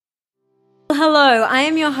Hello, I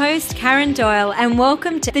am your host, Karen Doyle, and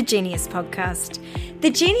welcome to the Genius Podcast. The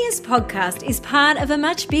Genius Podcast is part of a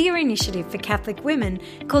much bigger initiative for Catholic women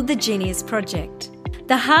called the Genius Project.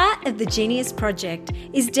 The heart of the Genius Project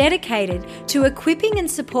is dedicated to equipping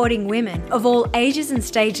and supporting women of all ages and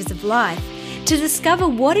stages of life to discover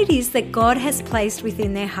what it is that God has placed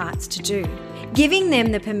within their hearts to do, giving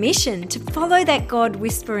them the permission to follow that God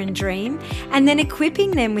whisper and dream, and then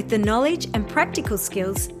equipping them with the knowledge and practical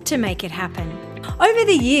skills to make it happen. Over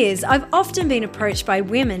the years, I've often been approached by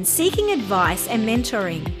women seeking advice and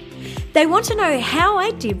mentoring. They want to know how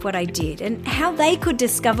I did what I did and how they could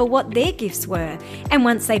discover what their gifts were, and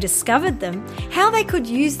once they discovered them, how they could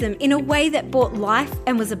use them in a way that brought life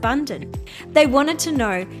and was abundant. They wanted to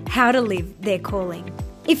know how to live their calling.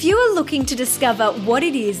 If you are looking to discover what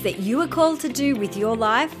it is that you are called to do with your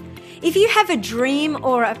life, if you have a dream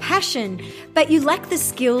or a passion, but you lack the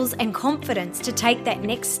skills and confidence to take that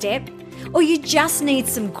next step, or you just need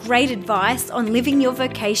some great advice on living your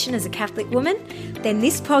vocation as a Catholic woman, then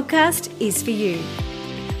this podcast is for you.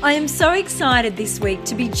 I am so excited this week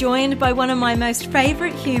to be joined by one of my most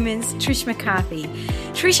favourite humans, Trish McCarthy.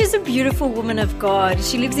 Trish is a beautiful woman of God.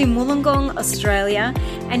 She lives in Wollongong, Australia,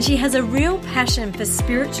 and she has a real passion for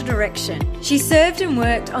spiritual direction. She served and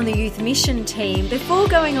worked on the youth mission team before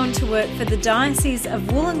going on to work for the Diocese of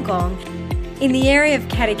Wollongong in the area of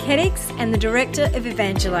catechetics and the Director of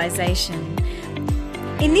Evangelisation.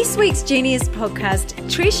 In this week's Genius Podcast,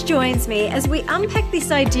 Trish joins me as we unpack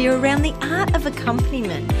this idea around the art of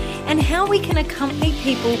accompaniment and how we can accompany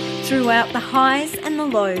people throughout the highs and the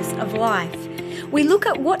lows of life. We look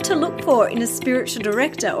at what to look for in a spiritual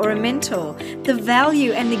director or a mentor, the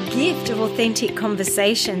value and the gift of authentic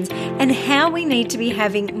conversations, and how we need to be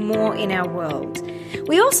having more in our world.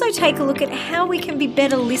 We also take a look at how we can be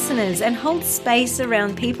better listeners and hold space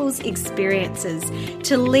around people's experiences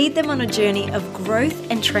to lead them on a journey of growth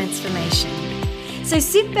and transformation. So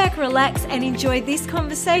sit back, relax, and enjoy this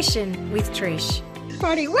conversation with Trish.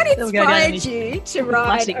 Funny, what inspired you to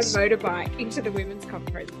ride a motorbike into the women's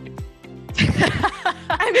conference?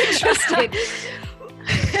 I'm interested.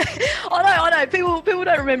 I know. People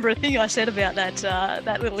don't remember a thing I said about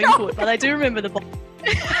that little input, but they do remember the.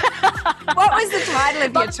 What was the title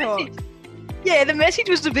of your talk? Yeah, the message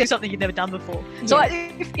was to be something you'd never done before. So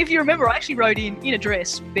if you remember, I actually rode in a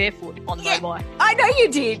dress, barefoot, on the motorbike. I know you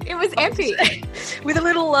did. It was epic. with a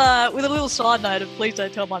little side note of please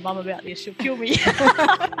don't tell my mum about this. She'll kill me.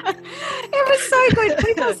 It was so good.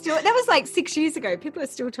 That was like 6 years ago. People are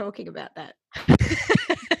still talking about that.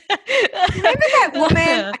 Remember that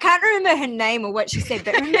woman? I can't remember her name or what she said,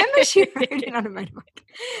 but remember she rode in on a motorbike.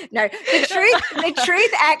 No, the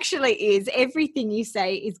truth actually is everything you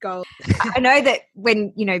say is gold. I know that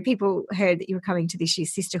when, people heard that you were coming to this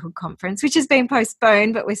year's Sisterhood Conference, which has been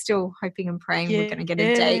postponed, but we're still hoping and praying we're going to get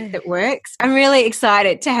a date that works. I'm really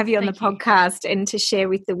excited to have you on the podcast and to share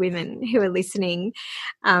with the women who are listening.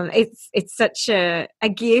 It's such a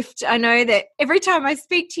gift. I know that every time I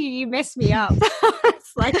speak to you, you mess me up.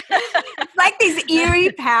 It's like this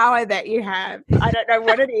eerie power that you have. I don't know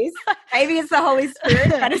what it is. Maybe it's the Holy Spirit,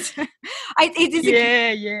 but it's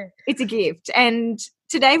a gift. And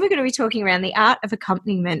today we're going to be talking around the art of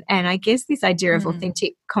accompaniment and I guess this idea of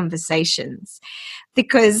authentic conversations,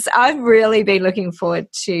 because I've really been looking forward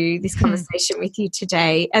to this conversation with you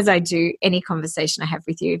today, as I do any conversation I have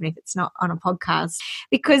with you, even if it's not on a podcast,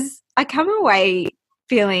 because I come away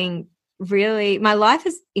feeling really, my life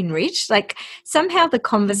is enriched. Like somehow the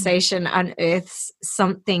conversation unearths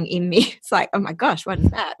something in me. It's like, oh my gosh, what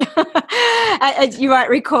is that? You might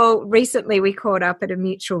recall recently we caught up at a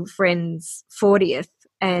mutual friend's 40th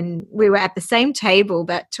and we were at the same table,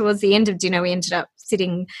 but towards the end of dinner we ended up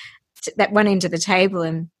sitting at one end of the table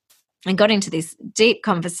and got into this deep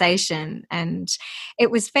conversation and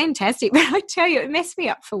it was fantastic. But I tell you, it messed me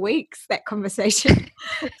up for weeks, that conversation,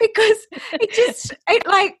 because it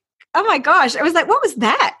like, oh my gosh, I was like, what was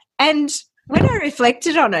that? And when I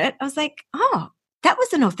reflected on it, I was like, oh, that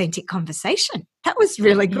was an authentic conversation. That was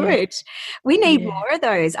really good. We need more of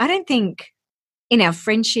those. I don't think in our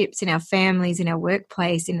friendships, in our families, in our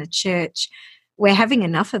workplace, in the church, we're having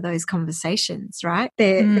enough of those conversations, right?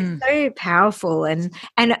 They're so powerful. And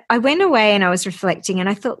I went away and I was reflecting and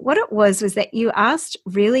I thought what it was that you asked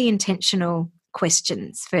really intentional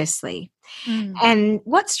questions, firstly. And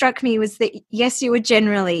what struck me was that, yes, you were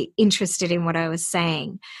generally interested in what I was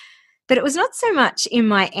saying, but it was not so much in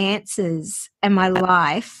my answers and my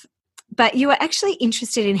life, but you were actually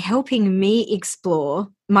interested in helping me explore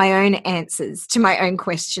my own answers to my own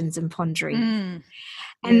questions and pondering.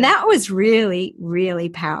 And that was really, really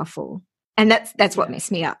powerful. And that's what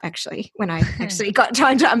messed me up, actually, when I actually got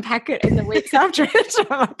time to unpack it in the weeks after it.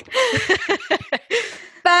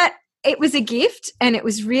 But it was a gift, and it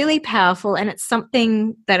was really powerful, and it's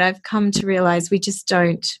something that I've come to realise we just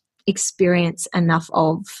don't experience enough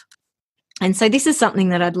of. And so this is something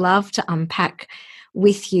that I'd love to unpack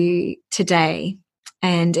with you today.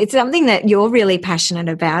 And it's something that you're really passionate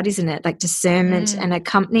about, isn't it? Like discernment and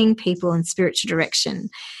accompanying people in spiritual direction.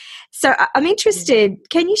 So I'm interested,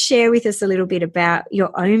 can you share with us a little bit about your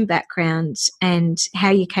own background and how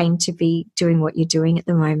you came to be doing what you're doing at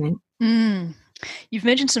the moment? You've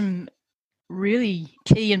mentioned some really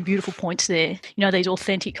key and beautiful points there. You know, these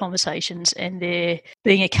authentic conversations, and they're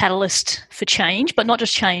being a catalyst for change, but not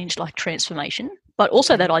just change like transformation, but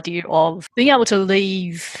also that idea of being able to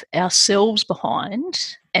leave ourselves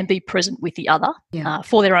behind and be present with the other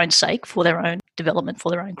for their own sake, for their own development, for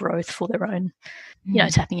their own growth, for their own, you know,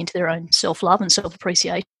 tapping into their own self-love and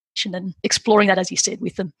self-appreciation and exploring that, as you said,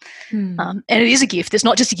 with them. And it is a gift. It's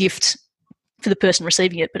not just a gift for the person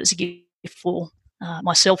receiving it, but it's a gift for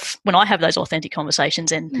myself when I have those authentic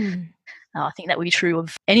conversations. And I think that would be true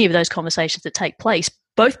of any of those conversations that take place.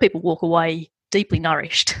 Both people walk away deeply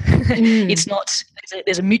nourished. It's not,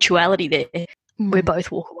 there's a mutuality there. We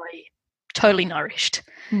both walk away totally nourished.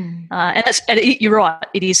 You're right,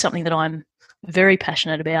 it is something that I'm very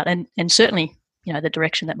passionate about, and certainly, you know, the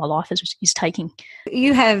direction that my life is taking.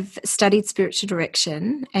 You have studied spiritual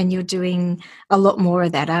direction, and you're doing a lot more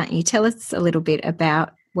of that, aren't you? Tell us a little bit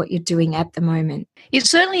about what you're doing at the moment. It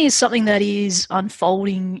certainly is something that is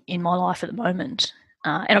unfolding in my life at the moment.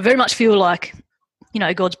 And I very much feel like, you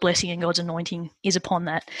know, God's blessing and God's anointing is upon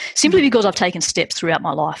that, simply because I've taken steps throughout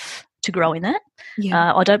my life to grow in that.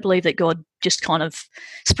 I don't believe that God just kind of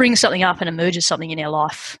springs something up and emerges something in our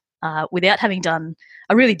life without having done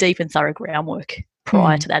a really deep and thorough groundwork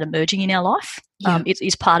prior to that emerging in our life. It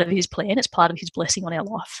is part of his plan. It's part of his blessing on our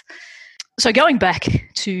life. So going back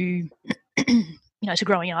to, you know, to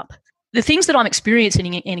growing up, the things that I'm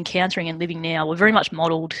experiencing and encountering and living now were very much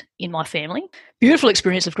modelled in my family. Beautiful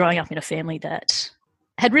experience of growing up in a family that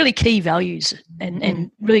had really key values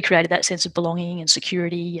and really created that sense of belonging and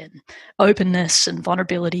security and openness and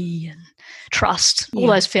vulnerability and trust, all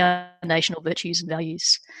those foundational virtues and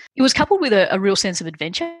values. It was coupled with a real sense of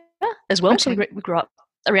adventure as well. So we grew up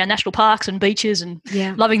around national parks and beaches and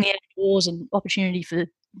loving the outdoors and opportunity for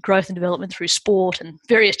growth and development through sport and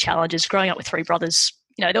various challenges. Growing up with three brothers,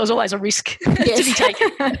 you know, there was always a risk to be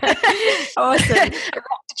taken. Awesome. A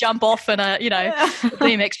rock to jump off and a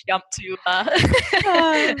BMX jump to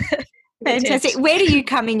fantastic. Where do you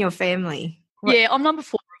come in your family? Yeah, I'm number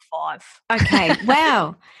 4 of 5. Okay,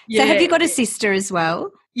 wow. So have you got a sister as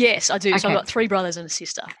well? Yes, I do. Okay. So I've got 3 brothers and a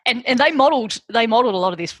sister. And they modelled a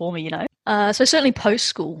lot of this for me, you know. So certainly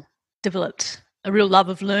post-school developed a real love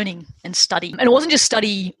of learning and study. And it wasn't just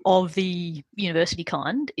study of the university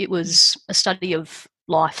kind. It was a study of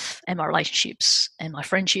life and my relationships and my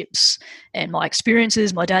friendships and my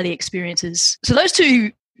experiences, my daily experiences. So those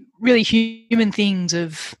two really human things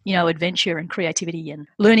of, you know, adventure and creativity and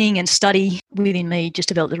learning and study within me just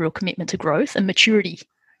developed a real commitment to growth and maturity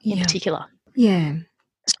in particular. Yeah.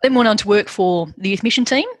 So then went on to work for the youth mission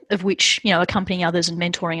team, of which, you know, accompanying others and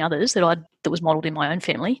mentoring others that was modelled in my own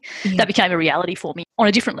family. That became a reality for me on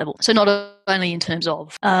a different level. So not only in terms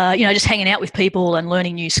of, you know, just hanging out with people and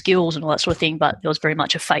learning new skills and all that sort of thing, but there was very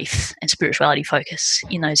much a faith and spirituality focus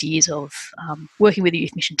in those years of working with the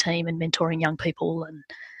youth mission team and mentoring young people and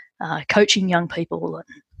coaching young people and,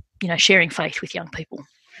 you know, sharing faith with young people.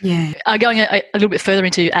 Yeah. Going a little bit further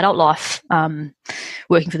into adult life,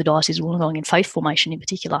 working for the Diocese of Wollongong in faith formation in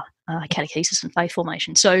particular, catechesis and faith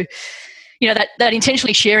formation. So, you know, that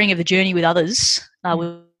intentionally sharing of the journey with others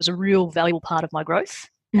was a real valuable part of my growth.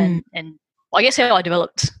 And I guess how I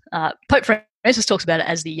developed, Pope Francis talks about it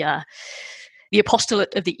as the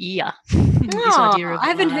apostolate of the ear. This idea of, I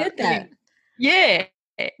haven't heard that. Yeah.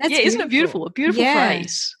 That's isn't it beautiful? A beautiful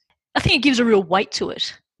phrase. I think it gives a real weight to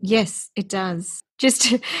it. Yes, it does. Just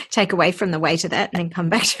to take away from the weight of that and then come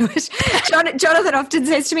back to it. Jonathan often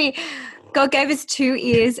says to me, God gave us 2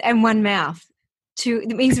 ears and 1 mouth.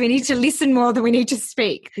 It means we need to listen more than we need to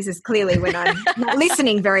speak. This is clearly when I'm not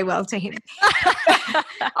listening very well to him.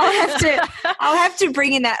 I'll have to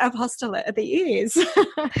bring in that apostolate of the ears.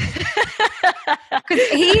 Because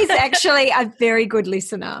he's actually a very good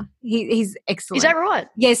listener. He's excellent. Is that right?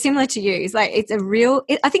 Yeah, similar to you. It's like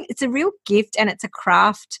I think it's a real gift and it's a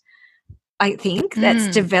craft, I think, that's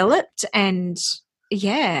developed. And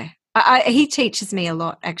yeah, he teaches me a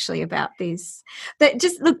lot actually about this. But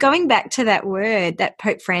just look, going back to that word that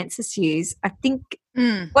Pope Francis used, I think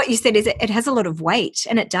what you said is it has a lot of weight,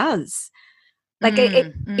 and it does. Like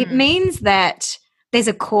it means that there's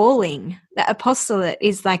a calling. That apostolate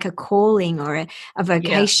is like a calling or a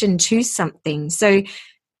vocation to something. So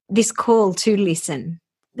this call to listen,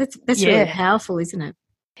 that's really powerful, isn't it?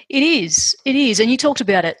 It is. And you talked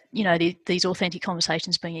about it, these authentic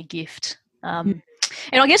conversations being a gift. And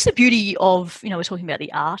I guess the beauty of, we're talking about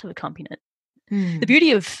the art of accompaniment. The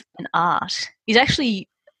beauty of an art is actually,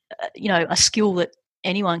 a skill that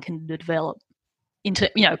anyone can develop into,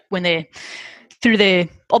 when they're through their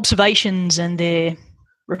observations and their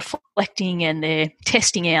reflecting and their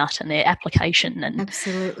testing out and their application and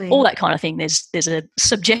absolutely all that kind of thing. There's a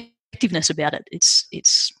subjectiveness about it.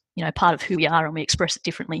 It's part of who we are, and we express it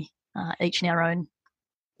differently, each in our own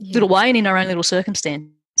little way and in our own little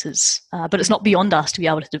circumstances. But it's not beyond us to be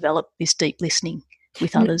able to develop this deep listening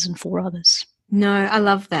with others and for others. No, I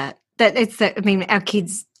love that. Our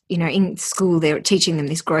kids, in school, they're teaching them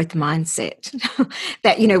this growth mindset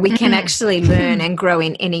that, we can actually learn and grow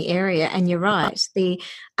in any area. And you're right. The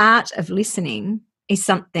art of listening is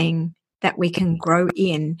something that we can grow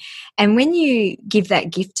in. And when you give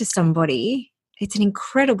that gift to somebody, it's an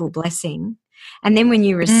incredible blessing. And then when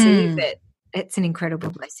you receive it, it's an incredible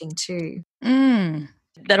blessing too.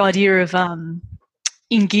 That idea of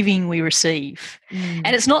in giving we receive. And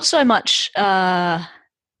it's not so much, when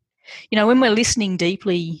we're listening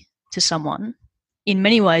deeply to someone, in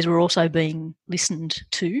many ways we're also being listened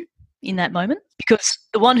to in that moment, because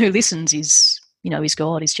the one who listens is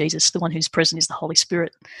God, is Jesus. The one who's present is the Holy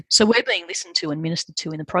Spirit. So we're being listened to and ministered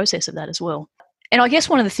to in the process of that as well. And I guess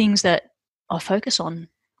one of the things that I focus on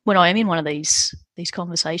when I am in one of these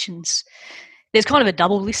conversations, there's kind of a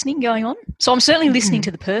double listening going on. So I'm certainly listening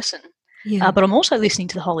to the person, but I'm also listening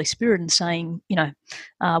to the Holy Spirit and saying,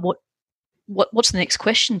 what's the next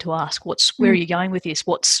question to ask? Where are you going with this?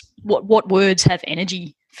 What words have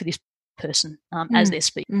energy for this person as they're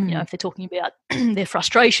speaking? If they're talking about their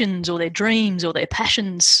frustrations or their dreams or their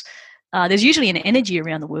passions, there's usually an energy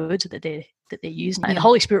around the words that they're using, and the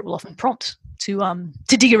Holy Spirit will often prompt to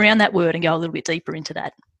dig around that word and go a little bit deeper into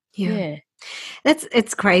that. Yeah.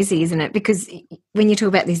 It's crazy, isn't it? Because when you talk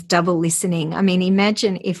about this double listening, I mean,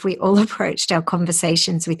 imagine if we all approached our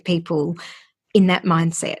conversations with people in that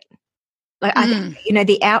mindset. Like I think,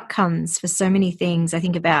 the outcomes for so many things, I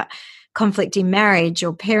think about conflict in marriage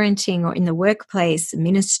or parenting or in the workplace,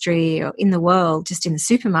 ministry, or in the world, just in the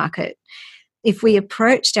supermarket. If we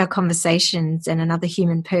approached our conversations and another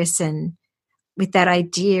human person with that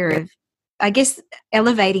idea of, I guess,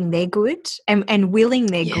 elevating their good and willing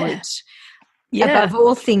their good above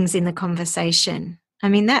all things in the conversation. I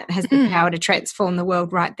mean, that has the power to transform the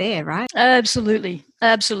world right there, right? Absolutely.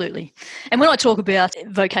 And when I talk about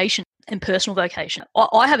vocation and personal vocation,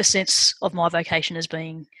 I have a sense of my vocation as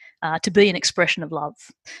being to be an expression of love.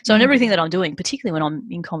 So in everything that I'm doing, particularly when I'm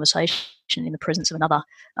in conversation in the presence of another,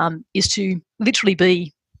 is to literally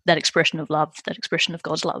be that expression of love, that expression of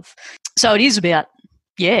God's love. So it is about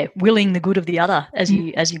willing the good of the other, as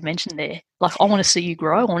you mentioned there. Like, I want to see you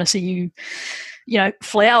grow. I want to see you,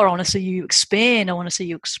 flower. I want to see you expand. I want to see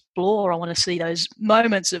you explore. I want to see those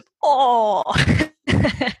moments of,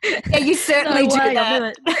 yeah, you certainly do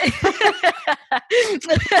that.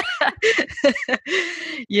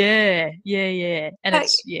 Yeah. And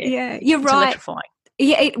it's you're it's right. Electrifying.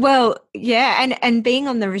 Yeah, and being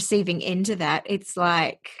on the receiving end of that, it's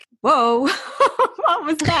like, whoa, what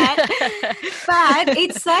was that? But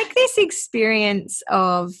it's like this experience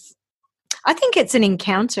of, I think it's an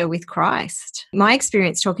encounter with Christ. My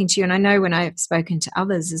experience talking to you, and I know when I've spoken to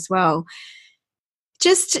others as well,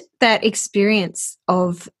 just that experience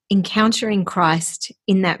of encountering Christ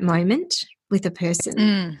in that moment with a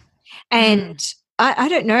person. And I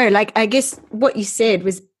don't know, like, I guess what you said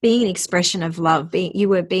was being an expression of love. You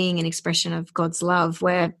were being an expression of God's love,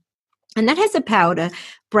 and that has the power to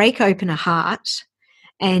break open a heart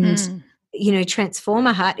and, transform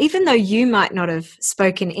a heart, even though you might not have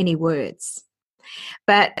spoken any words.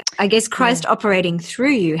 But I guess Christ operating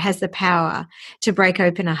through you has the power to break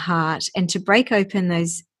open a heart and to break open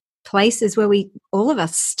those places where all of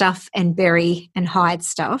us stuff and bury and hide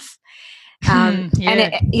stuff. And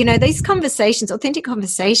these conversations, authentic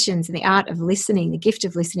conversations, and the art of listening, the gift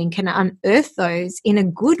of listening, can unearth those in a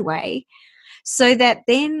good way, so that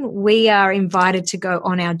then we are invited to go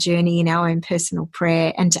on our journey in our own personal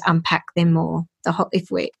prayer and to unpack them more,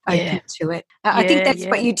 if we're open to it. I think that's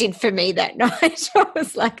what you did for me that night. I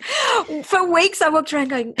was like, for weeks I walked around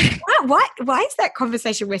going, why is that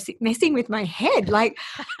conversation messing with my head? Like,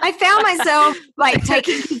 I found myself like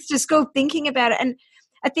taking kids to school, thinking about it. And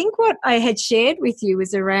I think what I had shared with you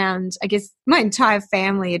was around, I guess my entire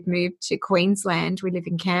family had moved to Queensland. We live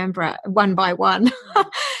in Canberra, one by one.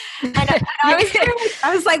 And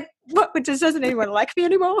I was like, what, doesn't anyone like me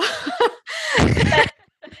anymore?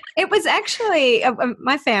 It was actually,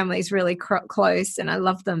 my family's really close and I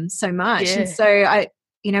love them so much. Yeah. And so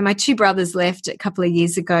my two brothers left a couple of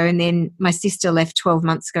years ago, and then my sister left 12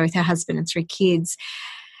 months ago with her husband and 3 kids.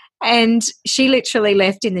 And she literally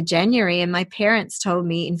left in the January, and my parents told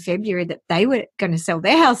me in February that they were going to sell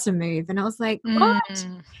their house and move. And I was like, what?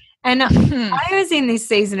 And I was in this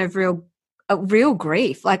season of real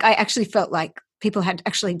grief. Like, I actually felt like people had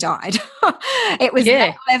actually died. It was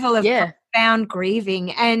that level of profound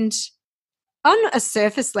grieving. And on a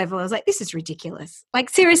surface level, I was like, this is ridiculous.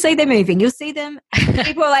 Like, seriously, they're moving. You'll see them.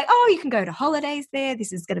 People are like, oh, you can go to holidays there.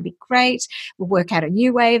 This is going to be great. We'll work out a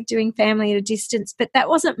new way of doing family at a distance. But that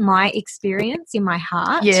wasn't my experience in my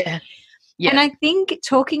heart. Yeah. And I think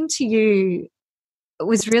talking to you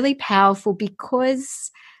was really powerful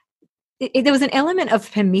because there was an element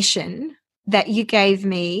of permission that you gave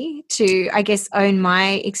me to, I guess, own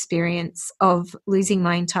my experience of losing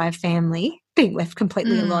my entire family, being left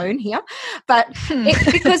completely alone here. But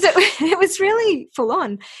because it was really full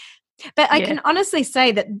on. But I can honestly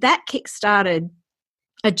say that kick-started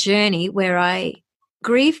a journey where I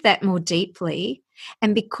grieved that more deeply.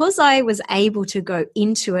 And because I was able to go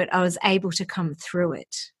into it, I was able to come through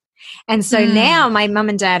it. And so now my mum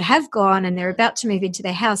and dad have gone and they're about to move into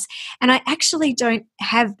their house. And I actually don't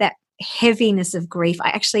have that heaviness of grief. I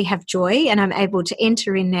actually have joy, and I'm able to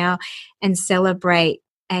enter in now and celebrate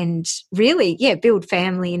and really, build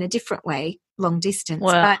family in a different way, long distance.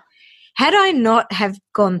 Wow. But had I not have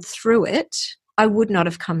gone through it, I would not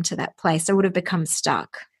have come to that place. I would have become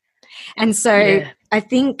stuck. And so I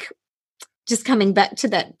think just coming back to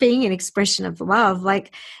that being an expression of love,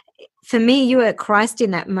 like for me, you were Christ in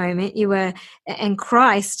that moment. And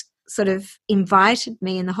Christ sort of invited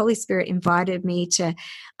me, and the Holy Spirit invited me to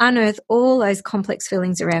unearth all those complex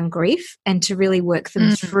feelings around grief and to really work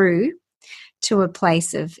them through to a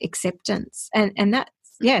place of acceptance. And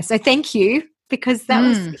that's, so thank you, because that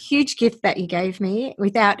was a huge gift that you gave me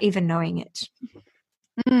without even knowing it.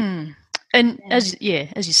 And as you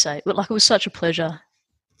say, like, it was such a pleasure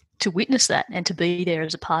to witness that and to be there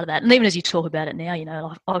as a part of that. And even as you talk about it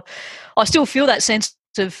now, I still feel that sense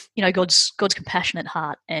of God's compassionate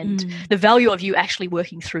heart and the value of you actually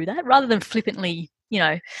working through that rather than flippantly,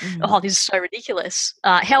 oh, this is so ridiculous.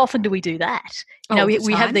 How often do we do that?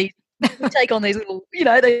 We have these, we take on these little,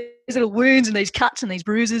 these little wounds and these cuts and these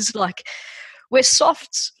bruises. Like, we're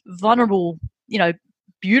soft, vulnerable,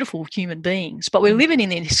 beautiful human beings, but we're living in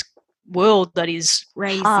this world that is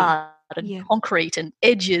crazy, hard and concrete and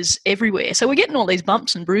edges everywhere. So we're getting all these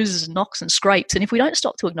bumps and bruises and knocks and scrapes. And if we don't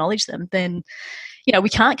stop to acknowledge them, then we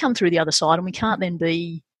can't come through the other side, and we can't then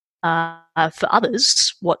be for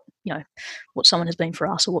others what someone has been for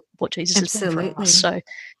us, or what Jesus has been for us. So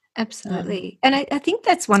absolutely. And I think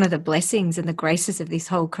that's one of the blessings and the graces of this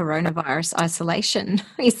whole coronavirus isolation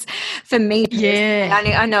is, for me,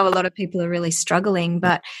 I know a lot of people are really struggling,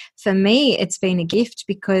 but for me it's been a gift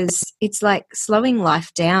because it's like slowing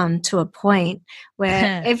life down to a point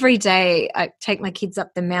where every day I take my kids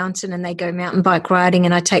up the mountain and they go mountain bike riding,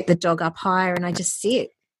 and I take the dog up higher and I just sit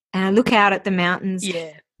and I look out at the mountains.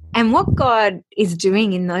 Yeah. And what God is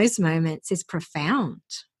doing in those moments is profound.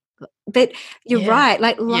 But you're right,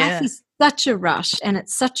 like life is such a rush and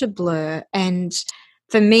it's such a blur. And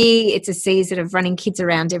for me, it's a season of running kids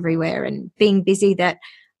around everywhere and being busy that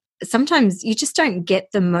sometimes you just don't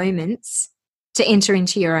get the moments to enter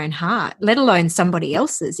into your own heart, let alone somebody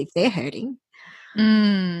else's if they're hurting.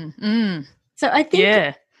 So I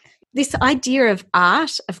think this idea of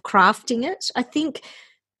art, of crafting it, I think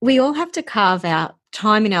we all have to carve out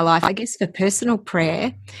time in our life, I guess, for personal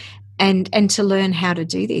prayer and to learn how to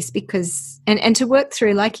do this, because and to work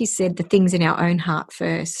through, like you said, the things in our own heart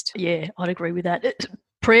first. Yeah, I'd agree with that.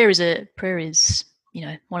 Prayer is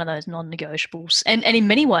one of those non-negotiables, and in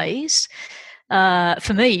many ways,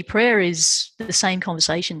 for me, prayer is the same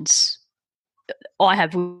conversations I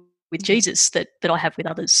have with Jesus that I have with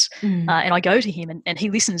others, and I go to him and he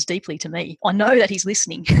listens deeply to me. I know that he's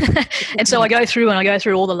listening, and so I go through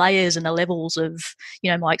all the layers and the levels of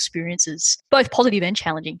my experiences, both positive and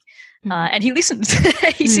challenging. And he listens.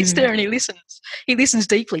 He sits there and he listens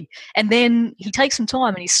deeply, and then he takes some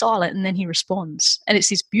time and he's silent, and then he responds. And it's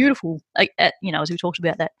this beautiful, as we talked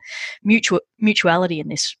about, that mutuality and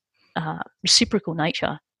this reciprocal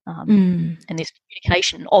nature, and this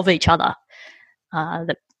communication of each other.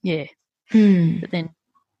 That then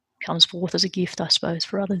comes forth as a gift, I suppose,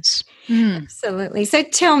 for others. Absolutely. So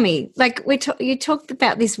tell me, like you talked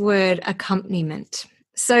about this word accompaniment.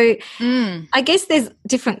 So I guess there's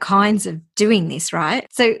different kinds of doing this, right?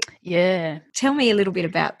 So yeah, tell me a little bit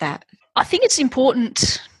about that. I think it's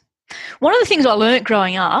important. One of the things I learnt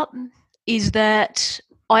growing up is that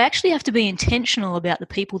I actually have to be intentional about the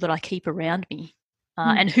people that I keep around me.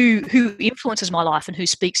 And who influences my life and who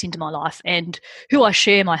speaks into my life and who I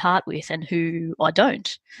share my heart with and who I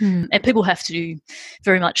don't. And people have to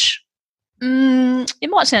very much, it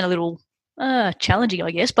might sound a little challenging, I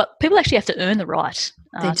guess, but people actually have to earn the right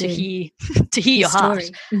to hear your heart.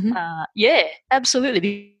 Yeah,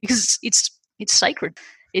 absolutely, because it's sacred.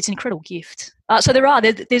 It's an incredible gift. So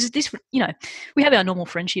there's this, we have our normal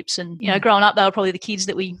friendships, and growing up, they were probably the kids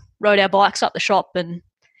that we rode our bikes up the shop and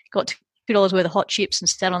got $2 worth of hot chips and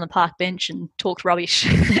sat on the park bench and talked rubbish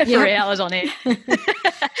for hours on end.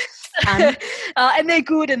 And they're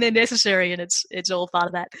good and they're necessary, and it's all part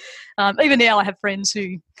of that. Even now, I have friends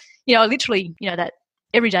who, literally, that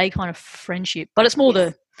everyday kind of friendship, but it's more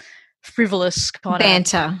the frivolous kind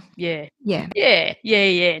banter. Yeah.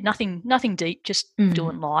 Nothing deep, just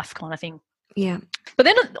doing life kind of thing. Yeah. But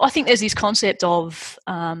then I think there's this concept of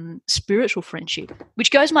spiritual friendship,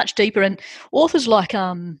 which goes much deeper, and authors like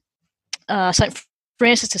St.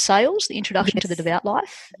 Francis de Sales, The Introduction to the Devout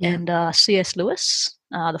Life, and C.S. Lewis,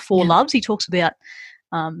 The Four Loves. He talks about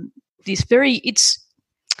this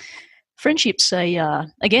friendship's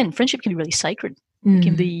friendship can be really sacred. It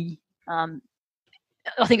can be,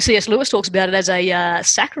 I think C.S. Lewis talks about it as a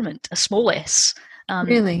sacrament, a small s.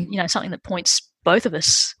 Really? Something that points both of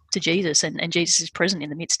us to Jesus, and Jesus is present in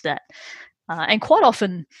the midst of that. And quite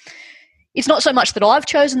often, it's not so much that I've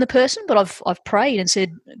chosen the person, but I've prayed and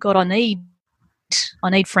said, God, I need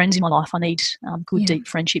friends in my life. I need good, deep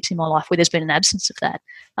friendships in my life where there's been an absence of that.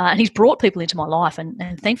 And he's brought people into my life, and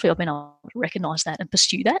thankfully I've been able to recognise that and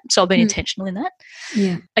pursue that. So I've been intentional in that.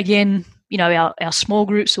 Yeah. Again, our small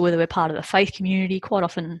groups, or whether we're part of a faith community, quite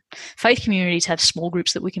often faith communities have small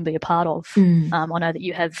groups that we can be a part of. I know that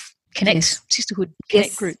you have sisterhood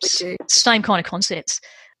connect groups, same kind of concepts,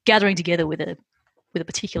 gathering together with a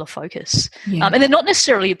particular focus. And they're not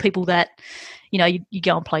necessarily people that, you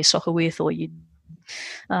go and play soccer with, or you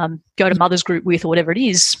go to mother's group with, or whatever it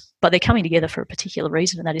is, but they're coming together for a particular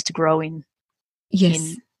reason, and that is to grow in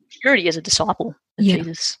purity as a disciple of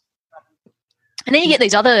Jesus. And then you get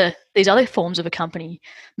these other forms of accompaniment,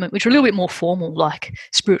 which are a little bit more formal, like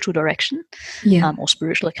spiritual direction or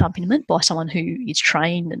spiritual accompaniment by someone who is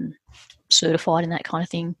trained and certified in that kind of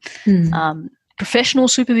thing. Professional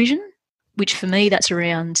supervision, which for me, that's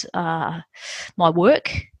around my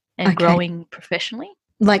work and growing professionally.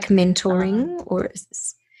 Like mentoring or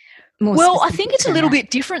more? Well, I think it's a little bit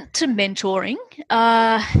different to mentoring.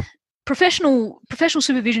 Professional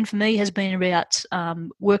supervision for me has been about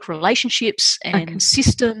work relationships and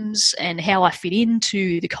systems and how I fit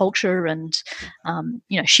into the culture and,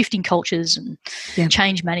 shifting cultures and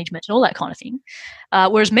change management and all that kind of thing.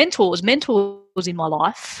 Whereas mentors in my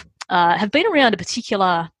life have been around a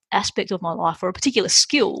particular aspect of my life or a particular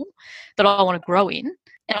skill that I want to grow in,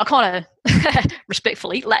 and I kind of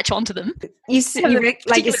respectfully latch onto them.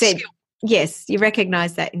 Like you said, yes, you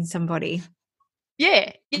recognise that in somebody.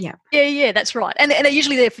 Yeah, that's right. And they're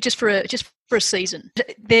usually there for a season.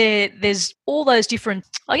 There's all those different,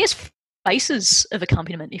 I guess, faces of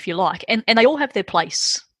accompaniment, if you like, and they all have their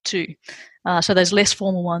place too. So those less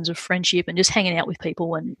formal ones of friendship and just hanging out with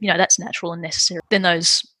people, and that's natural and necessary. Then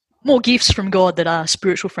those more gifts from God that are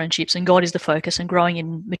spiritual friendships, and God is the focus, and growing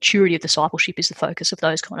in maturity of discipleship is the focus of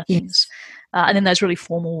those kind of things. And then those really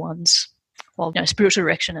formal ones, spiritual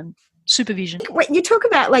direction and supervision. You talk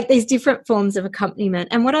about like these different forms of accompaniment,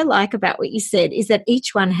 and what I like about what you said is that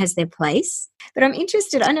each one has their place. But I'm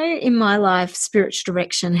interested, I know in my life spiritual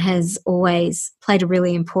direction has always played a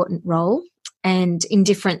really important role, and in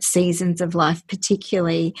different seasons of life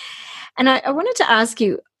particularly. And I wanted to ask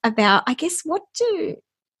you about, I guess, what do,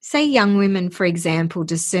 say, young women, for example,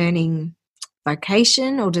 discerning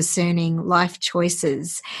vocation or discerning life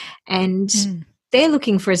choices, and they're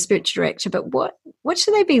looking for a spiritual director, but what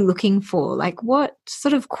should they be looking for? Like, what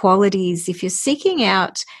sort of qualities, if you're seeking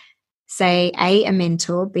out, say, a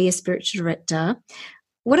mentor, B, a spiritual director,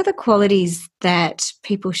 what are the qualities that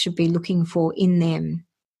people should be looking for in them,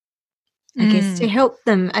 I guess, to help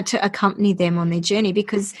them, to accompany them on their journey?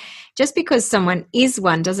 Because just because someone is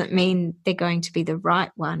one doesn't mean they're going to be the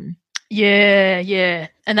right one. Yeah.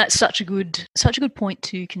 And that's such a good point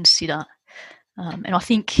to consider. And I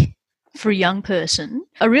think for a young person,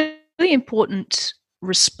 a really important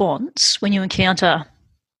response when you encounter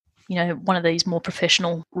one of these more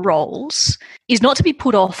professional roles, is not to be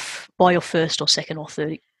put off by your first or second or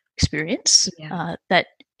third experience. That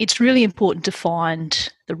it's really important to find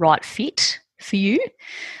the right fit for you.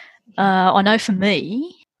 I know for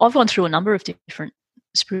me, I've gone through a number of different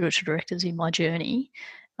spiritual directors in my journey.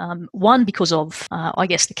 One, because of, I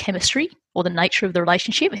guess, the chemistry or the nature of the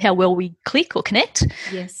relationship, how well we click or connect,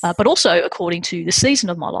 but also according to the season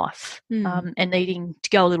of my life, and needing to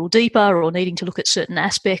go a little deeper or needing to look at certain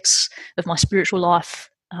aspects of my spiritual life,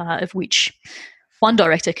 of which one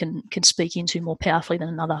director can speak into more powerfully than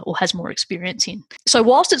another or has more experience in. So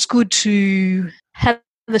whilst it's good to have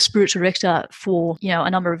a spiritual director for, a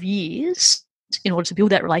number of years in order to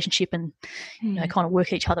build that relationship and kind of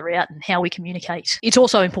work each other out and how we communicate, it's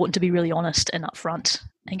also important to be really honest and upfront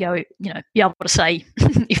and go, be able to say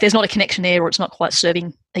if there's not a connection there or it's not quite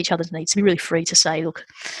serving each other's needs, to be really free to say, look,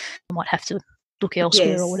 I might have to look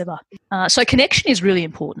elsewhere or whatever. So connection is really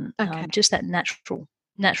important, just that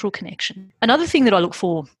natural connection. Another thing that I look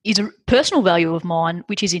for is a personal value of mine,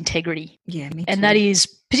 which is integrity. Yeah, me too. And that is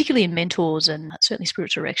particularly in mentors and certainly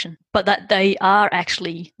spiritual direction, but that they are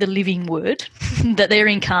actually the living word, that they're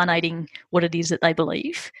incarnating what it is that they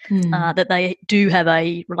believe, that they do have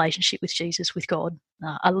a relationship with Jesus, with God,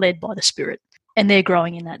 are led by the Spirit, and they're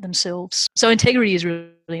growing in that themselves. So integrity is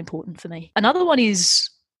really, really important for me. Another one is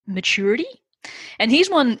maturity. And here's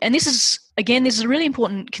one, and this is a really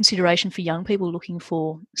important consideration for young people looking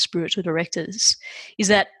for spiritual directors, is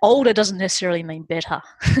that older doesn't necessarily mean better.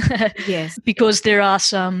 Yes. Because there are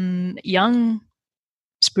some young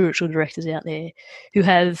spiritual directors out there who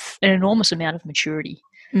have an enormous amount of maturity.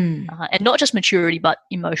 And not just maturity, but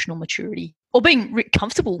emotional maturity, or being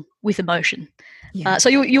comfortable with emotion. So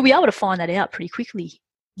you'll be able to find that out pretty quickly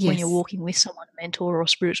when you're walking with someone, a mentor or a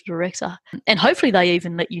spiritual director. And hopefully they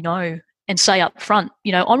even let you know and say up front,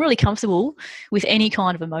 I'm really comfortable with any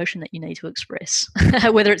kind of emotion that you need to express,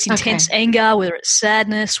 whether it's intense anger, whether it's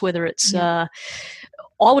sadness, whether it's I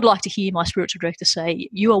would like to hear my spiritual director say,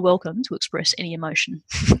 you are welcome to express any emotion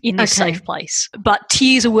in this safe place. But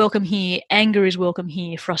tears are welcome here, anger is welcome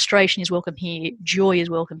here, frustration is welcome here, joy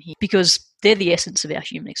is welcome here, because they're the essence of our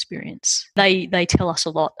human experience. They tell us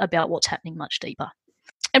a lot about what's happening much deeper.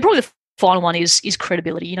 And probably the final one is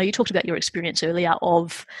credibility. You talked about your experience earlier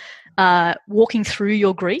of walking through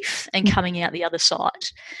your grief and coming out the other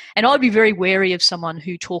side. And I'd be very wary of someone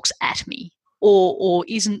who talks at me or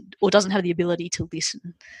isn't or doesn't have the ability to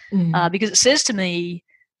listen, because it says to me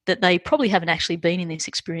that they probably haven't actually been in this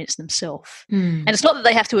experience themselves. And it's not that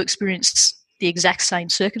they have to experience the exact same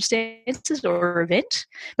circumstances or event,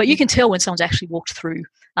 but you can tell when someone's actually walked through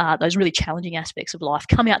those really challenging aspects of life,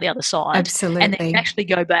 come out the other side, absolutely, and then actually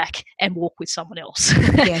go back and walk with someone else.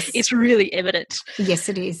 Yes. It's really evident. Yes,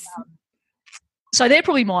 it is. So they're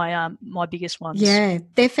probably my biggest ones. Yeah,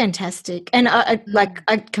 they're fantastic. And I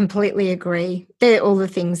completely agree. They're all the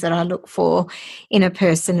things that I look for in a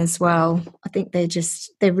person as well. I think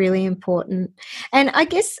they're really important. And I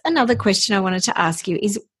guess another question I wanted to ask you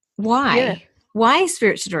is why? Yeah. Why is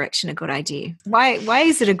spiritual direction a good idea? Why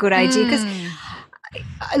is it a good idea? Because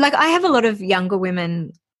I have a lot of younger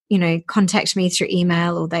women, contact me through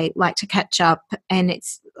email, or they like to catch up, and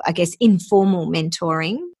it's, I guess, informal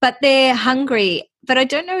mentoring, but they're hungry. But I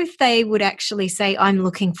don't know if they would actually say, I'm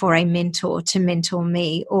looking for a mentor to mentor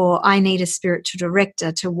me, or I need a spiritual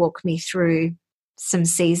director to walk me through some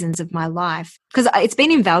seasons of my life, because it's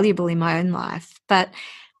been invaluable in my own life. But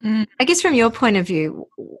I guess from your point of view,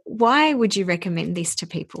 why would you recommend this to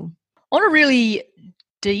people? On a really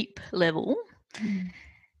deep level,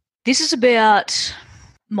 this is about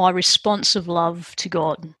my response of love to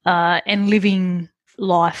God and living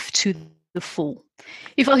life to the full.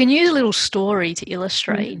 If I can use a little story to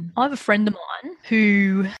illustrate, I have a friend of mine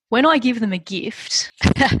who, when I give them a gift,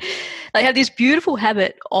 they have this beautiful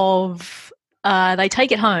habit of they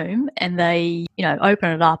take it home and they, open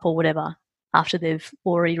it up or whatever after they've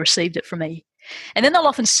already received it from me. And then they'll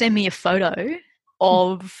often send me a photo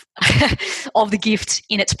of the gift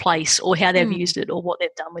in its place, or how they've used it, or what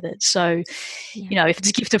they've done with it. So, if it's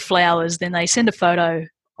a gift of flowers, then they send a photo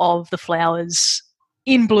of the flowers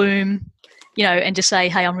in bloom, and just say,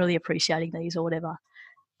 hey, I'm really appreciating these, or whatever.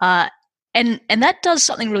 And that does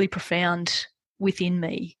something really profound within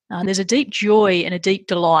me. There's a deep joy and a deep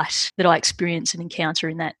delight that I experience and encounter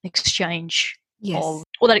in that exchange or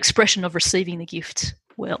that expression of receiving the gift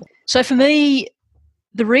well. So for me,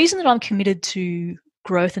 the reason that I'm committed to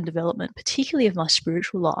growth and development, particularly of my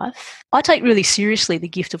spiritual life, I take really seriously the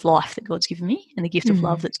gift of life that God's given me and the gift of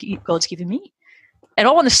love that God's given me. And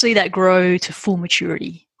I want to see that grow to full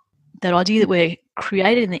maturity, that idea that we're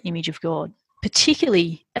created in the image of God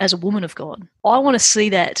particularly as a woman of God, I want to see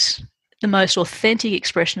that, the most authentic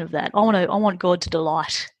expression of that. I want God to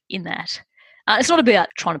delight in that. It's not about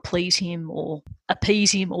trying to please him or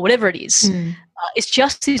appease him or whatever it is. It's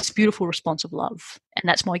just this beautiful response of love, and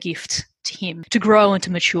that's my gift to him, to grow and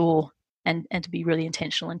to mature and to be really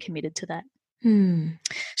intentional and committed to that.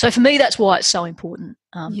 So for me, that's why it's so important.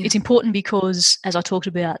 It's important because, as I talked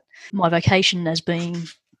about, my vocation as being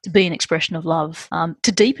to be an expression of love,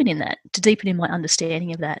 to deepen in that, to deepen in my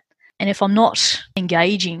understanding of that. And if I'm not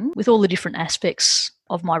engaging with all the different aspects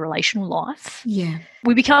of my relational life,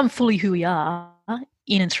 we become fully who we are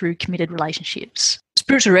in and through committed relationships.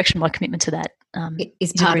 Spiritual direction, my commitment to that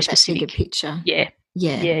is part of that bigger picture. Yeah.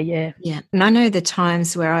 And I know the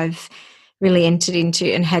times where I've really entered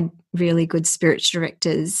into and had really good spiritual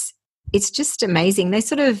directors, it's just amazing. They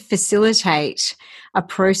sort of facilitate a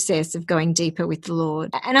process of going deeper with the Lord.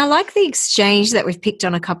 And I like the exchange that we've picked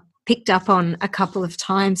up on a couple of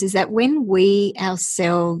times, is that when we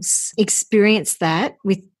ourselves experience that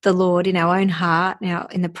with the Lord in our own heart, now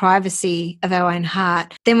in the privacy of our own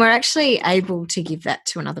heart, then we're actually able to give that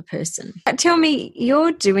to another person. Tell me,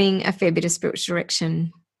 you're doing a fair bit of spiritual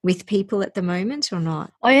direction with people at the moment or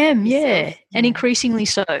not? I am, and increasingly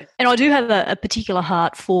so. And I do have a particular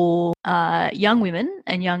heart for young women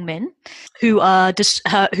and young men who are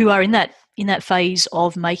in that phase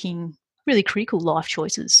of making really critical life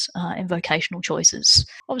choices and vocational choices.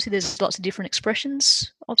 Obviously, there's lots of different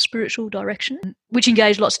expressions of spiritual direction, which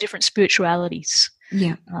engage lots of different spiritualities.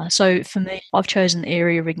 So for me, I've chosen the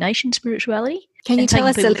area of Ignatian spirituality. Can you tell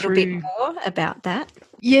us a little bit more about that?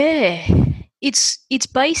 Yeah. It's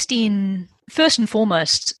based in, first and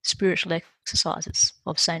foremost, spiritual exercises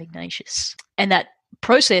of St. Ignatius. And that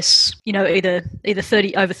process, either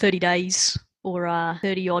over 30 days or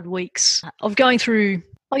 30-odd weeks of going through,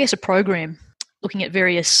 I guess, a program looking at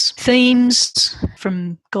various themes,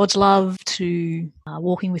 from God's love to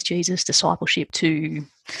walking with Jesus, discipleship, to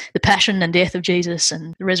the passion and death of Jesus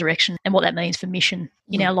and the resurrection and what that means for mission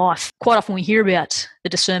in our life. Quite often we hear about the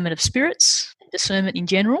discernment of spirits, discernment in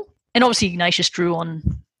general. And obviously Ignatius drew on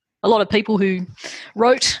a lot of people who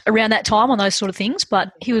wrote around that time on those sort of things,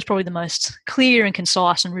 but he was probably the most clear and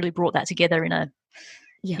concise and really brought that together in a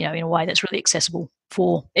way that's really accessible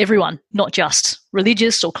for everyone, not just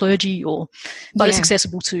religious or clergy, but it's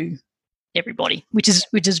accessible to everybody, which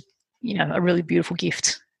is a really beautiful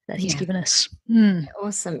gift that he's given us.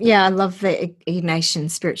 Awesome. Yeah, I love the Ignatian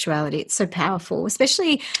spirituality. It's so powerful,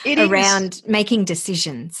 especially around making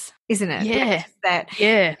decisions, isn't it?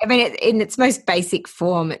 I mean, in its most basic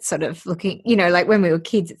form, it's sort of looking, like when we were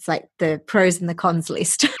kids, it's like the pros and the cons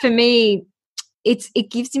list. For me, it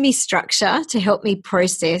gives me structure to help me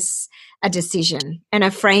process a decision and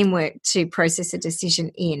a framework to process a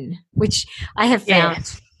decision in, which I have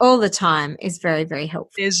found all the time is very, very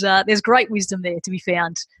helpful. There's great wisdom there to be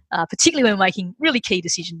found, particularly when we're making really key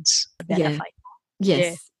decisions about our faith.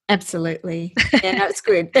 Yes, absolutely. Yeah, that's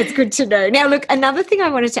good. That's good to know. Now, look, another thing I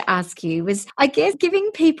wanted to ask you was, I guess, giving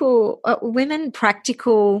people, women,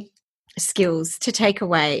 practical skills to take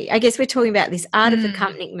away. I guess we're talking about this art of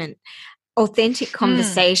accompaniment, authentic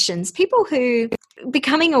conversations, people who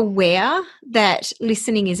becoming aware that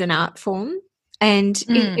listening is an art form. And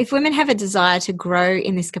if women have a desire to grow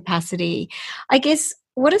in this capacity, I guess,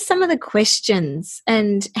 what are some of the questions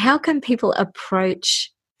and how can people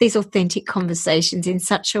approach these authentic conversations in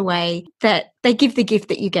such a way that they give the gift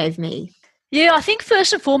that you gave me? Yeah, I think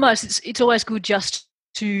first and foremost, it's always good just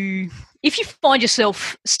to, if you find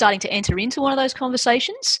yourself starting to enter into one of those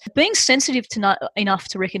conversations, being sensitive enough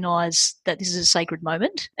to recognise that this is a sacred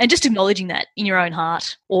moment and just acknowledging that in your own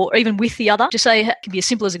heart or even with the other. Just say it can be as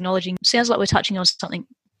simple as acknowledging, sounds like we're touching on something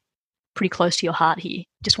pretty close to your heart here.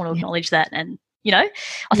 Just want to acknowledge that. And, I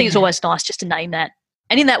think it's always nice just to name that.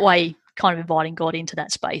 And in that way, kind of inviting God into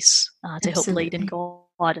that space to help lead and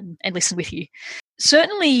guide and listen with you.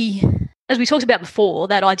 Certainly, as we talked about before,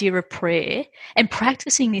 that idea of prayer and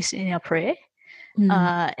practicing this in our prayer.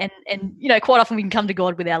 And quite often we can come to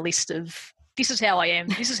God with our list of, this is how I am,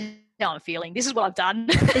 this is how I'm feeling, this is what I've done.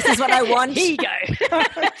 This is what I want. Here you go.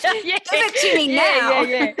 Give it to me now.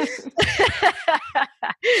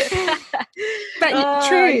 But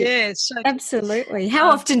true. Yeah, absolutely. How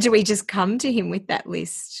often do we just come to him with that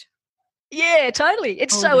list? Yeah, totally.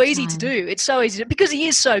 It's so easy to do. It's so easy to, because he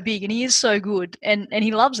is so big and he is so good and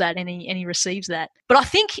he loves that and he receives that. But I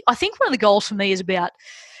think one of the goals for me is about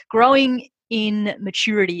growing in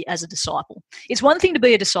maturity as a disciple. It's one thing to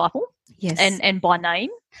be a disciple Yes. and by name.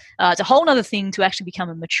 It's a whole other thing to actually become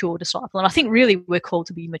a mature disciple. And I think really we're called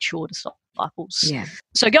to be mature disciples. Yeah.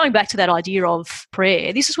 So going back to that idea of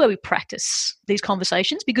prayer, this is where we practice these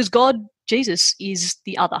conversations, because God, Jesus, is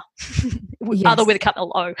the other, other with a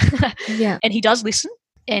capital O. Yeah. And he does listen,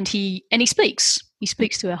 and he speaks. He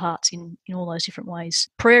speaks to our hearts in all those different ways.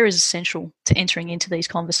 Prayer is essential to entering into these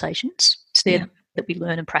conversations. It's there that we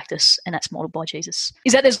learn and practice, and that's modeled by Jesus.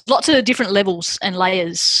 Is that there's lots of different levels and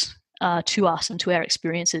layers to us and to our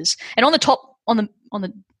experiences. And on the top, on the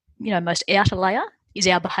most outer layer is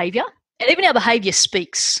our behaviour. And even our behaviour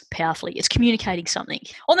speaks powerfully. It's communicating something.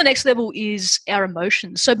 On the next level is our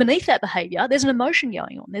emotions. So beneath that behaviour, there's an emotion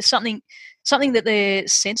going on. There's something that they're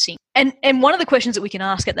sensing. And one of the questions that we can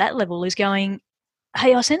ask at that level is going,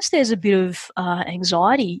 hey, I sense there's a bit of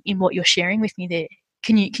anxiety in what you're sharing with me there.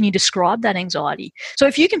 Can you describe that anxiety? So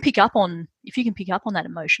if you can pick up on that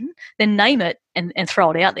emotion, then name it and throw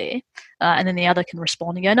it out there, and then the other can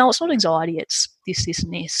respond and go, no, it's not anxiety, it's this, this,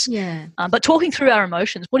 and this. Yeah. But talking through our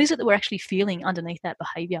emotions, what is it that we're actually feeling underneath that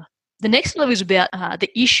behaviour? The next level is about the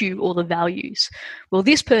issue or the values. Well,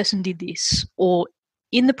 this person did this, or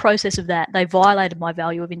in the process of that, they violated my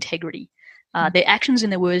value of integrity. Their actions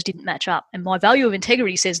and their words didn't match up, and my value of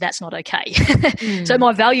integrity says that's not okay. So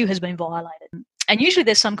my value has been violated. And usually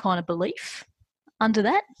there's some kind of belief under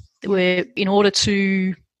that where in order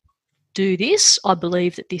to do this, I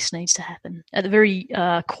believe that this needs to happen. At the very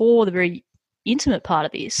core, the very intimate part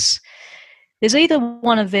of this, there's either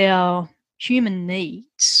one of our human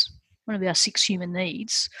needs, one of our 6 human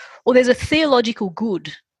needs, or there's a theological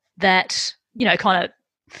good that, kind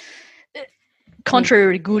of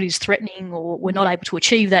contrary to good is threatening, or we're not able to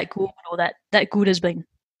achieve that good, or that good has been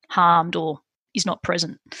harmed or is not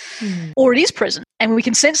present, or it is present, and we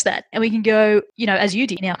can sense that, and we can go, as you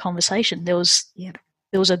did in our conversation, there was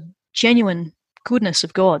a genuine goodness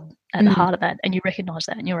of God at the heart of that, and you recognise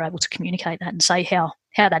that, and you're able to communicate that and say how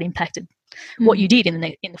that impacted what you did in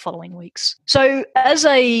the following weeks. So as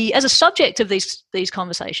a subject of these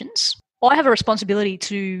conversations, I have a responsibility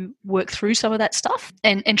to work through some of that stuff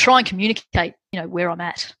and try and communicate, where I'm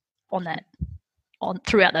at on that.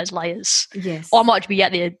 Throughout those layers. Yes. I might be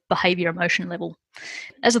at the behaviour emotion level.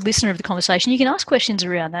 As a listener of the conversation, you can ask questions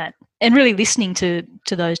around that and really listening to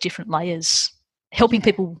those different layers, helping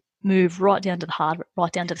people move right down to the heart,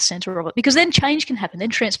 right down to the centre of it, because then change can happen,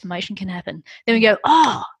 then transformation can happen. Then we go,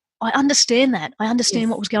 I understand that. I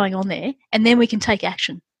understand what was going on there, and then we can take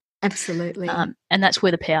action. Absolutely. And that's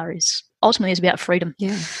where the power is. Ultimately, it's about freedom.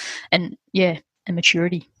 Yeah. And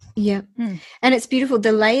maturity. Yeah. And it's beautiful,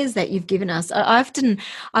 the layers that you've given us.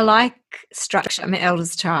 I like structure. I'm an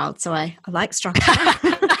eldest child, so I like structure,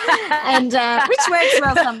 and which works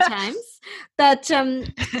well sometimes. But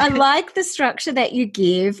I like the structure that you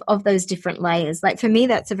give of those different layers. Like for me,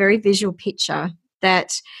 that's a very visual picture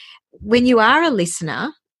that when you are a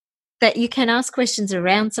listener, that you can ask questions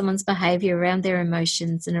around someone's behaviour, around their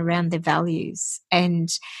emotions and around their values, and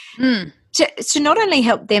to not only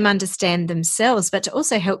help them understand themselves, but to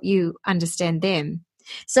also help you understand them.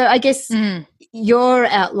 So I guess you're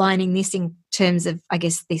outlining this in terms of,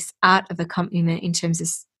 this art of accompaniment in terms of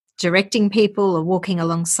directing people or walking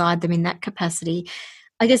alongside them in that capacity.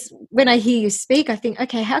 I guess when I hear you speak, I think,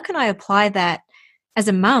 okay, how can I apply that as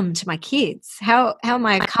a mum to my kids? How am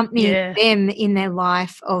I accompanying them in their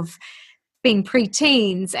life of being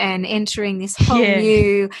preteens and entering this whole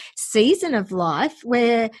new season of life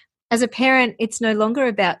where, as a parent, it's no longer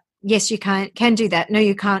about, yes, you can do that. No,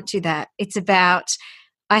 you can't do that. It's about,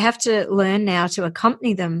 I have to learn now to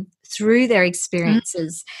accompany them through their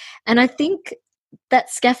experiences. And I think that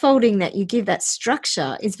scaffolding that you give, that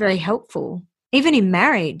structure, is very helpful. Even in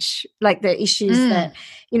marriage, like the issues that,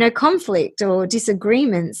 conflict or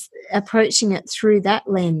disagreements, approaching it through that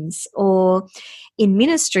lens, or in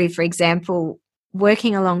ministry, for example,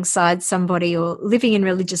 working alongside somebody or living in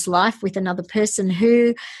religious life with another person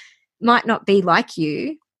who might not be like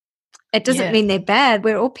you. It doesn't mean they're bad.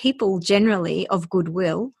 We're all people generally of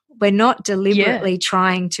goodwill. We're not deliberately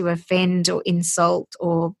trying to offend or insult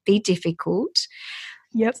or be difficult.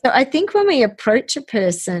 Yep. So I think when we approach a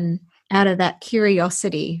person out of that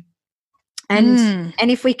curiosity, and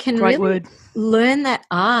if we can really learn that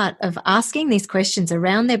art of asking these questions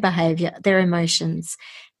around their behaviour, their emotions,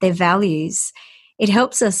 their values, it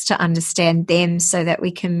helps us to understand them so that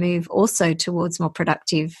we can move also towards more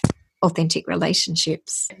productive, authentic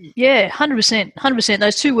relationships. Yeah, 100%. 100%.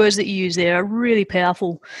 Those 2 words that you use there are really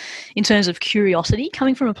powerful in terms of curiosity,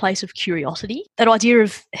 coming from a place of curiosity. That idea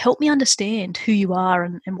of help me understand who you are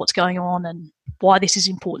and what's going on and why this is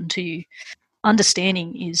important to you.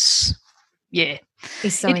 Understanding is yeah.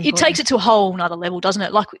 is so It takes it to a whole nother level, doesn't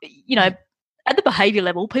it? Like, you know, at the behaviour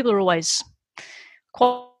level, people are always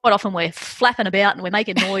quite often we're flapping about and we're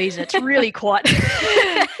making noise. And it's really quite.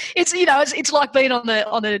 It's like being on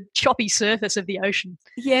the choppy surface of the ocean.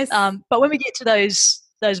 Yes. But when we get to those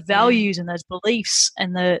values and those beliefs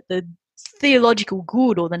and the theological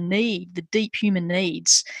good or the deep human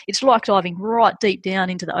needs, it's like diving right deep down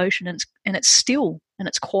into the ocean, and it's still and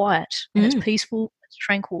it's quiet and it's peaceful, it's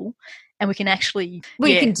tranquil, and we can actually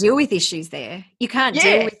you can deal with issues there. You can't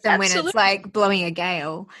deal with them when it's like blowing a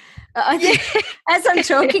gale. I think as I'm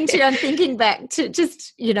talking to you, I'm thinking back to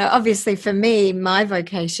just, obviously for me, my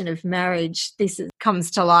vocation of marriage, comes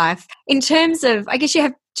to life in terms of, I guess you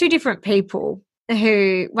have two different people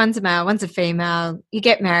who, one's a male, one's a female. You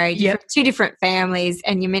get married, you've got two different families,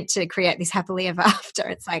 and you're meant to create this happily ever after.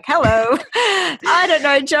 It's like, hello. I don't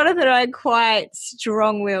know, Jonathan and I are quite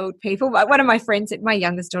strong-willed people. One of my friends, my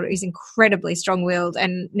youngest daughter, is incredibly strong-willed,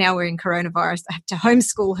 and now we're in coronavirus. I have to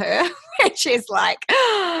homeschool her, which is like,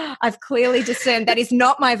 I've clearly discerned that is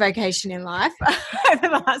not my vocation in life over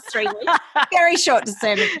the last 3 weeks. Very short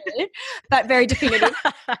discernment period, but very definitive,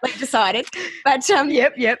 like decided. But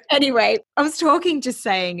anyway, I was just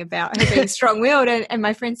saying about her being strong-willed, and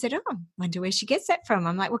my friend said, I wonder where she gets that from.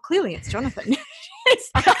 I'm like, well, clearly it's Jonathan.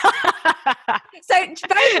 So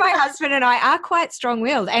both my husband and I are quite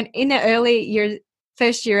strong-willed, and in the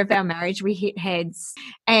first year of our marriage, we hit heads,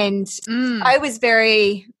 and I was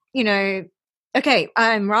very, okay,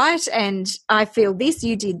 I'm right, and I feel this,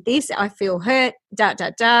 you did this, I feel hurt, but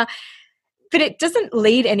it doesn't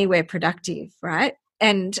lead anywhere productive, right?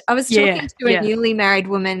 And I was talking to a newly married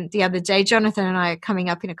woman the other day. Jonathan and I are coming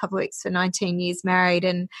up in a couple of weeks for 19 years married,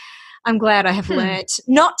 and I'm glad I have learnt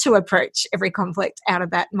not to approach every conflict out of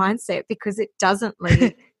that mindset, because it doesn't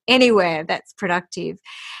lead anywhere that's productive.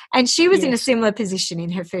 And she was in a similar position in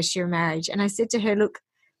her first year of marriage, and I said to her, look,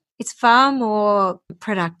 it's far more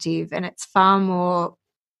productive and it's far more,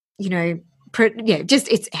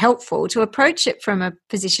 it's helpful to approach it from a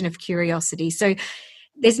position of curiosity. So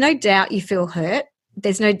there's no doubt you feel hurt.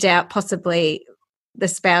 There's no doubt possibly the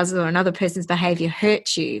spouse or another person's behaviour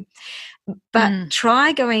hurt you, but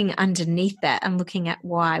try going underneath that and looking at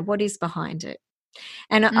what is behind it.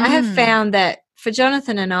 And I have found that for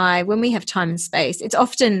Jonathan and I, when we have time and space, it's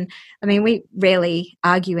often, we rarely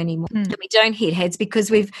argue anymore, and we don't hit heads because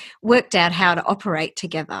we've worked out how to operate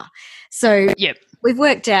together. So we've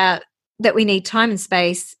worked out that we need time and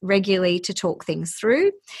space regularly to talk things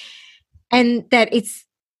through, and that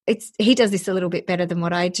he does this a little bit better than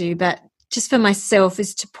what I do, but just for myself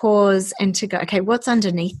is to pause and to go, okay, what's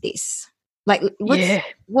underneath this? Like,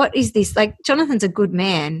 what is this? Like, Jonathan's a good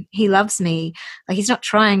man. He loves me. Like, he's not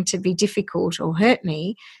trying to be difficult or hurt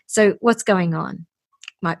me. So what's going on?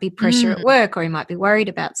 Might be pressure at work, or he might be worried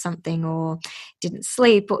about something, or didn't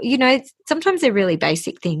sleep, or, sometimes they're really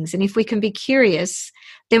basic things. And if we can be curious,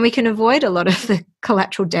 then we can avoid a lot of the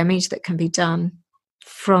collateral damage that can be done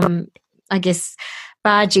from, I guess,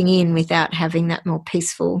 barging in without having that more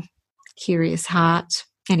peaceful, curious heart.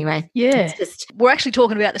 Anyway, we're actually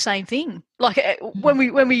talking about the same thing. Like when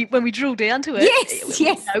we drill down to it,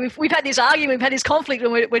 yes. We've had this argument, we've had this conflict,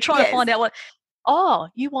 and we're trying to find out what. Oh,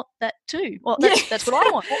 you want that too? Well, that's what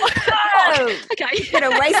I want. Oh, okay, you're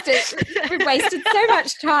gonna waste it. We've wasted so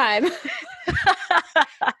much time.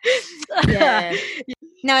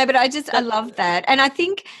 No, but I love that, and I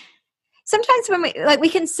think sometimes when we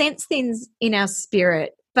can sense things in our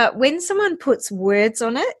spirit, but when someone puts words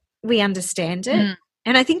on it, we understand it.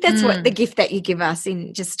 And I think that's what the gift that you give us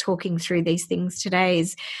in just talking through these things today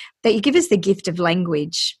is that you give us the gift of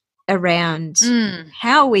language around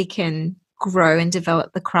how we can grow and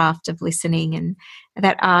develop the craft of listening and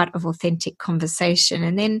that art of authentic conversation,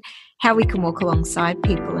 and then how we can walk alongside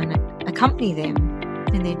people and accompany them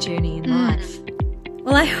in their journey in life.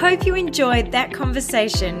 Well, I hope you enjoyed that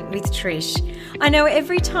conversation with Trish. I know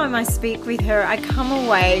every time I speak with her, I come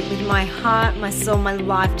away with my heart, my soul, my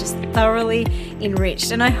life just thoroughly enriched.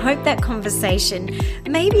 And I hope that conversation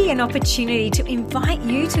may be an opportunity to invite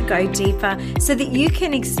you to go deeper so that you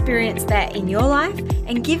can experience that in your life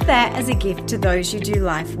and give that as a gift to those you do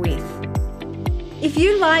life with. If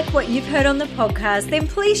you like what you've heard on the podcast, then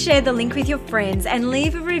please share the link with your friends and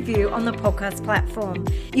leave a review on the podcast platform.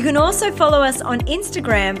 You can also follow us on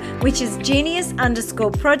Instagram, which is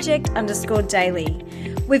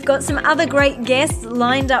genius_project_daily. We've got some other great guests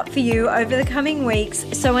lined up for you over the coming weeks.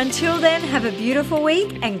 So until then, have a beautiful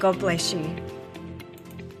week and God bless you.